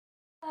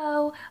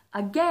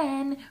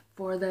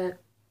video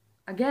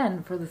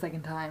again for the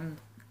second time.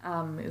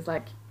 It's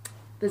like,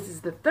 this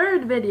is the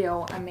third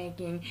video I'm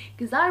making,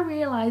 because I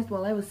realized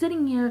while I was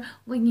sitting here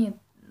looking at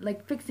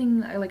like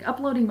fixing, like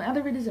uploading my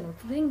other videos, and I was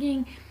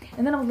thinking,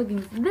 and then I was looking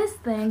at this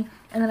thing,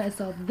 and then I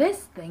saw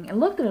this thing and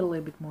looked at it a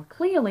little bit more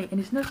clearly, and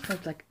it's not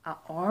just like an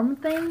arm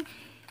thing.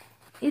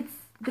 It's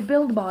the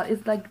LootBot.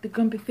 It's like the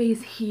grumpy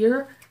face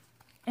here,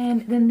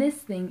 and then this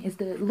thing is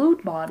the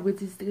LootBot,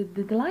 which is the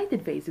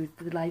delighted face, which is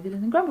the delighted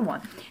and the grumpy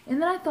one.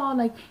 And then I thought,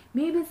 like,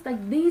 maybe it's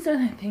like these are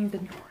the things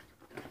that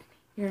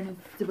here, and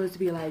it's supposed to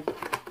be like,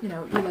 you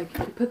know, you like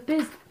you put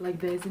this like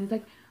this, and it's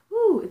like,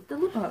 ooh, it's the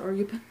LootBot, or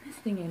you put this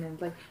thing in, and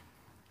it's like,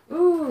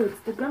 ooh, it's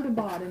the grumpy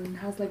bot, and it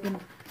has like an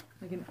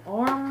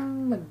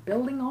arm, like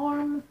building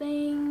arm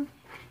thing,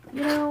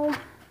 you know,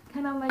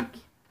 kind of like,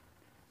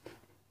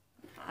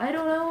 I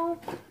don't know,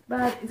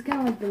 but it's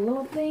kind of like the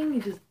little thing,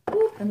 it just,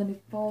 boop, and then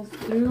it falls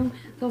through.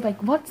 So I was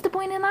like, what's the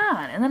point in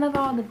that? And then I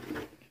thought that,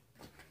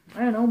 I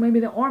don't know, maybe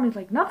the arm is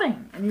like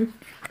nothing, and you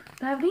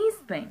have these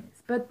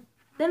things, but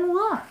then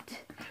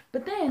what?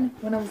 But then,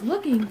 when I was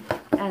looking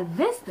at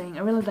this thing,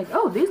 I realized, like,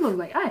 oh, these look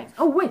like eyes.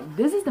 Oh, wait,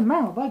 this is the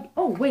mouth. Like,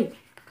 oh, wait,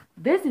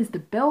 this is the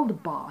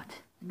LootBot.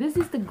 This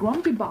is the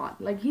grumpy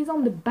bot. Like, he's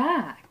on the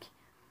back.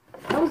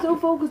 I was so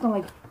focused on,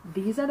 like,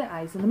 these are the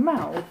eyes and the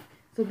mouth.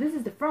 So this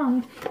is the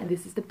front, and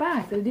this is the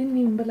back. So I didn't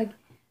even, but, like,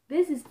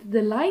 this is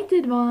the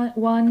delighted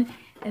one,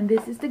 and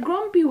this is the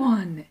grumpy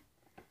one.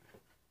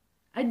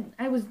 I'm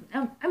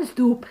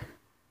stupid.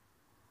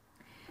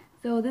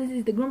 So this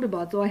is the grumpy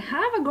bot. So I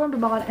have a grumpy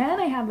bot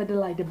and I have a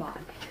delighted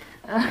bot.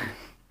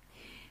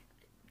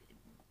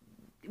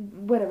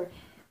 Whatever.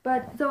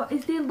 But so I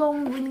still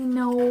don't really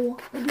know.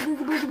 Like, is it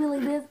supposed to be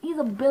like this? He's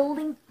a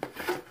building.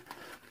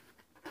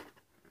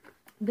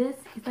 This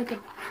is like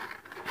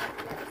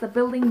it's a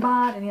building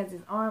bot, and he has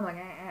his arm. Like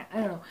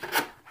I don't know.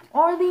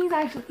 Are these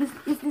actually?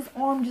 Is this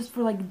arm just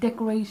for like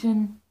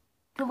decoration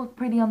to look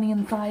pretty on the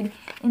inside?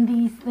 And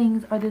these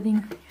things are the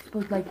things you're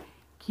supposed to like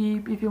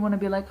keep if you want to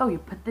be like, oh, you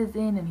put this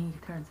in and he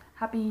turns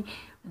happy,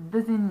 and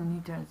this in and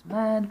he turns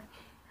mad.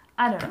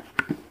 I don't know.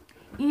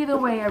 Either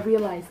way, I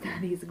realized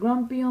that he's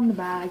grumpy on the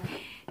back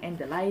and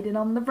delighted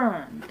on the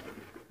front,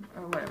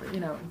 or whatever, you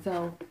know.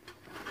 So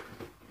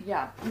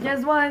yeah,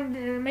 just wanted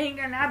to make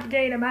an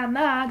update about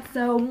that.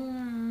 So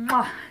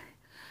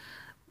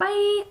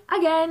bye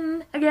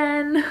again,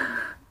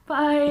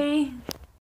 bye.